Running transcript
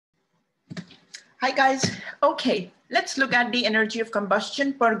Hi guys. Okay, let's look at the energy of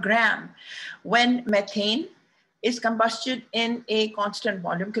combustion per gram when methane is combusted in a constant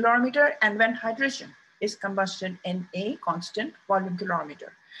volume calorimeter and when hydrogen is combusted in a constant volume calorimeter.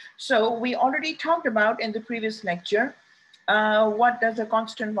 So we already talked about in the previous lecture what does a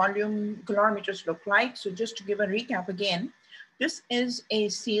constant volume calorimeters look like. So just to give a recap again, this is a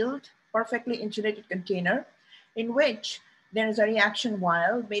sealed, perfectly insulated container in which there is a reaction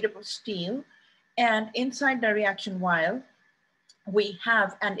vial made up of steel, and inside the reaction vial, we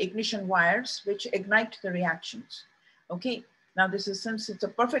have an ignition wires which ignite the reactions. Okay, now this is, since it's a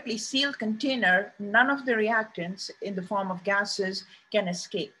perfectly sealed container, none of the reactants in the form of gases can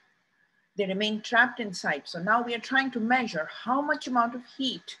escape. They remain trapped inside. So now we are trying to measure how much amount of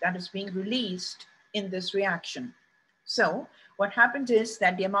heat that is being released in this reaction. So what happens is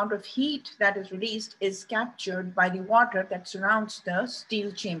that the amount of heat that is released is captured by the water that surrounds the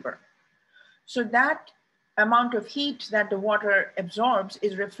steel chamber. So that amount of heat that the water absorbs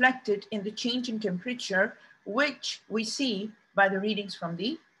is reflected in the change in temperature, which we see by the readings from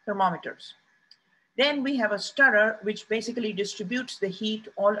the thermometers. Then we have a stirrer, which basically distributes the heat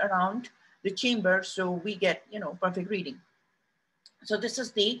all around the chamber, so we get, perfect reading. So this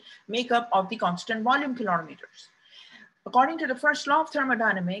is the makeup of the constant volume calorimeters. According to the first law of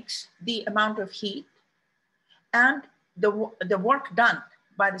thermodynamics, the amount of heat and the work done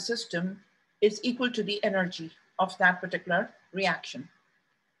by the system is equal to the energy of that particular reaction.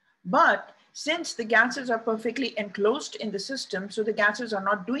 But since the gases are perfectly enclosed in the system, so the gases are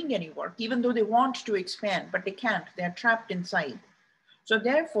not doing any work, even though they want to expand, but they can't, they're trapped inside. So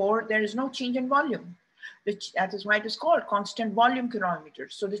therefore, there is no change in volume. That is why it is called constant volume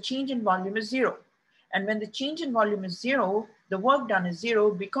calorimeter. So the change in volume is zero. And when the change in volume is zero, the work done is zero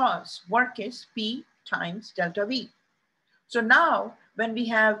because work is P times delta V. So now when we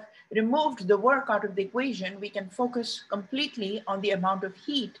have removed the work out of the equation, we can focus completely on the amount of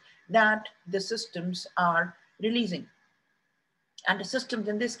heat that the systems are releasing. And the systems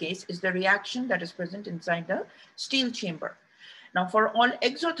in this case is the reaction that is present inside the steel chamber. Now for all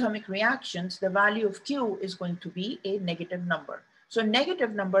exothermic reactions, the value of Q is going to be a negative number. So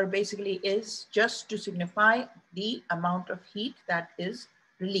negative number basically is just to signify the amount of heat that is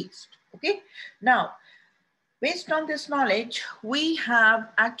released, okay? Now, based on this knowledge, we have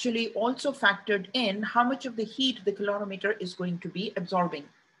actually also factored in how much of the heat the calorimeter is going to be absorbing.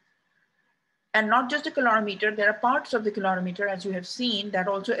 And not just the calorimeter, there are parts of the calorimeter, as you have seen, that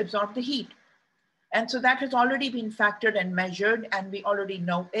also absorb the heat. And so that has already been factored and measured, and we already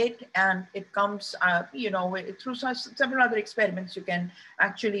know it. And it comes, through several other experiments, you can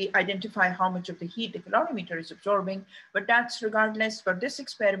actually identify how much of the heat the calorimeter is absorbing. But that's regardless. For this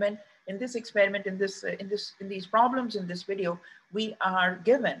experiment, in these problems in this video, we are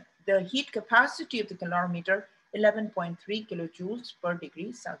given the heat capacity of the calorimeter 11.3 kilojoules per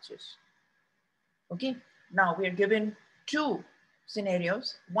degree Celsius. Okay, now we are given two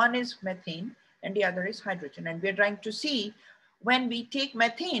scenarios. One is methane and the other is hydrogen. And we're trying to see when we take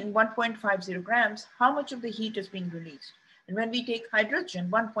methane, 1.50 grams, how much of the heat is being released. And when we take hydrogen,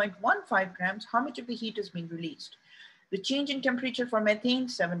 1.15 grams, how much of the heat is being released. The change in temperature for methane,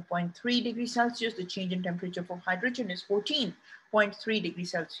 7.3 degrees Celsius. The change in temperature for hydrogen is 14.3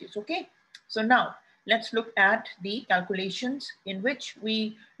 degrees Celsius, okay? So now let's look at the calculations in which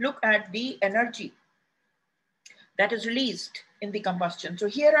we look at the energy that is released in the combustion. So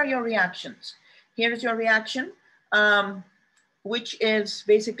here are your reactions. Here is your reaction, which is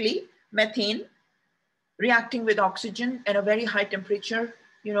basically methane reacting with oxygen at a very high temperature,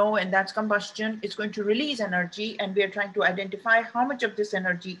 and that's combustion. It's going to release energy, and we are trying to identify how much of this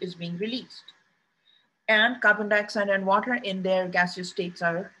energy is being released. And carbon dioxide and water in their gaseous states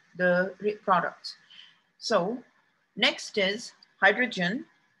are the products. So next is hydrogen,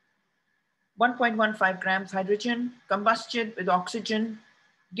 1.15 grams hydrogen combusted with oxygen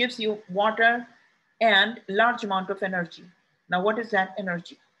gives you water and large amount of energy. Now, what is that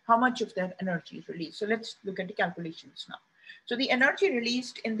energy? How much of that energy is released? So let's look at the calculations now. So the energy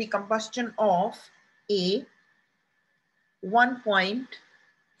released in the combustion of a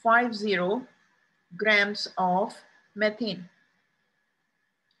 1.50 grams of methane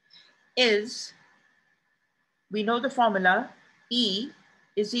is, we know the formula, E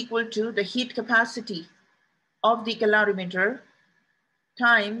is equal to the heat capacity of the calorimeter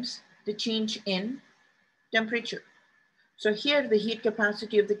times the change in temperature. So here the heat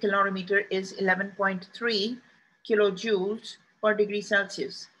capacity of the calorimeter is 11.3 kilojoules per degree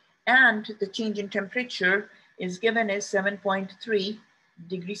Celsius. And the change in temperature is given as 7.3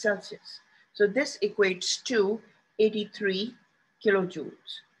 degrees Celsius. So this equates to 83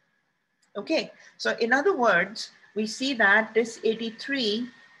 kilojoules. Okay, so in other words, we see that this 83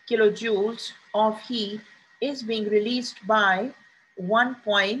 kilojoules of heat is being released by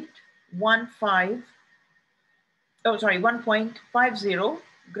 1.15, 1.50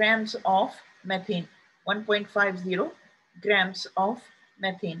 grams of methane, 1.50 grams of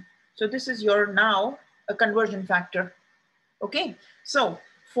methane. So this is your now a conversion factor. Okay, so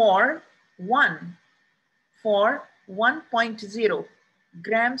for 1.0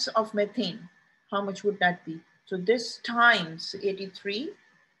 grams of methane, how much would that be? So this times 83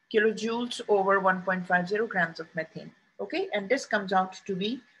 kilojoules over 1.50 grams of methane. Okay, and this comes out to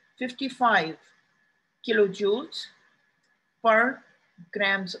be 55 kilojoules per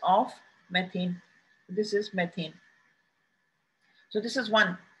grams of methane. This is methane. So this is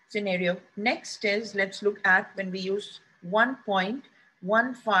one scenario. Next is, let's look at when we use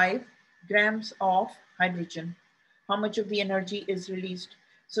 1.15 grams of hydrogen. How much of the energy is released?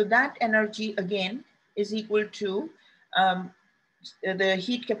 So that energy again is equal to the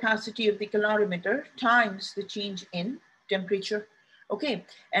heat capacity of the calorimeter times the change in temperature. Okay,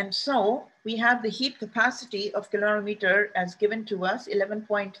 and so we have the heat capacity of calorimeter as given to us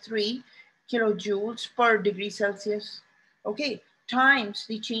 11.3 kilojoules per degree Celsius. Okay, times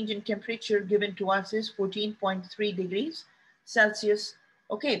the change in temperature given to us is 14.3 degrees Celsius.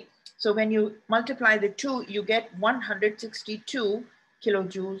 Okay, so when you multiply the two, you get 162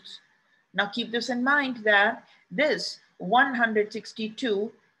 kilojoules. Now keep this in mind that this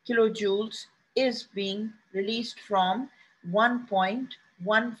 162 kilojoules is being released from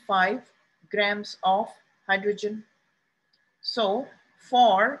 1.15 grams of hydrogen. So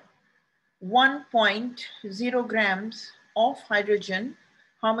for 1.0 grams of hydrogen,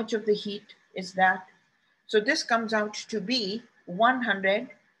 how much of the heat is that? So this comes out to be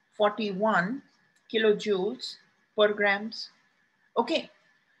 141 kilojoules per grams. Okay,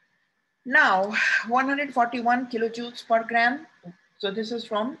 now 141 kilojoules per gram. So this is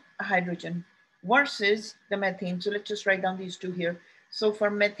from hydrogen versus the methane. So let's just write down these two here. So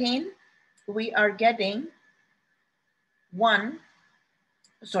for methane, we are getting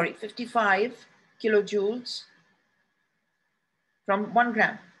 55 kilojoules from 1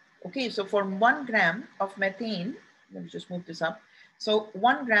 gram. Okay, so for 1 gram of methane, let me just move this up. So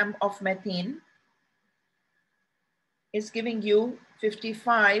 1 gram of methane is giving you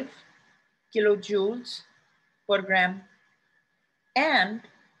 55 kilojoules per gram. And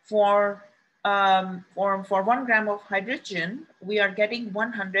for 1 gram of hydrogen, we are getting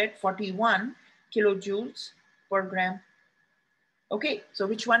 141 kilojoules per gram. Okay, so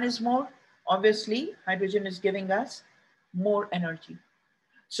which one is more? Obviously, hydrogen is giving us more energy.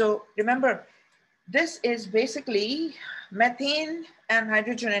 So remember, this is basically methane and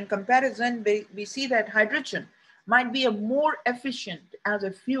hydrogen in comparison. We see that hydrogen might be a more efficient as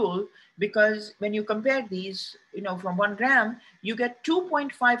a fuel because when you compare these, from 1 gram, you get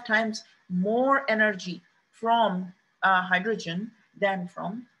 2.5 times more energy from hydrogen than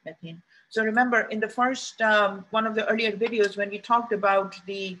from methane. So remember in the first, one of the earlier videos when we talked about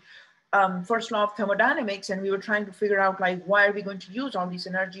the first law of thermodynamics, and we were trying to figure out like why are we going to use all these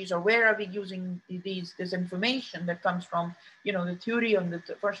energies, or where are we using this information that comes from the theory of the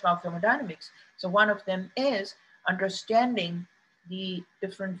first law of thermodynamics. So one of them is understanding the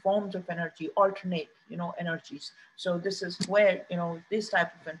different forms of energy, alternate energies. So this is where this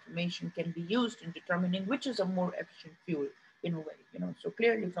type of information can be used in determining which is a more efficient fuel in a way. So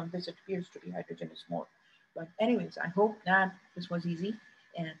clearly from this it appears to be hydrogen is more. But anyways, I hope that this was easy.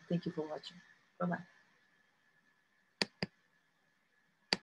 And thank you for watching. Bye-bye.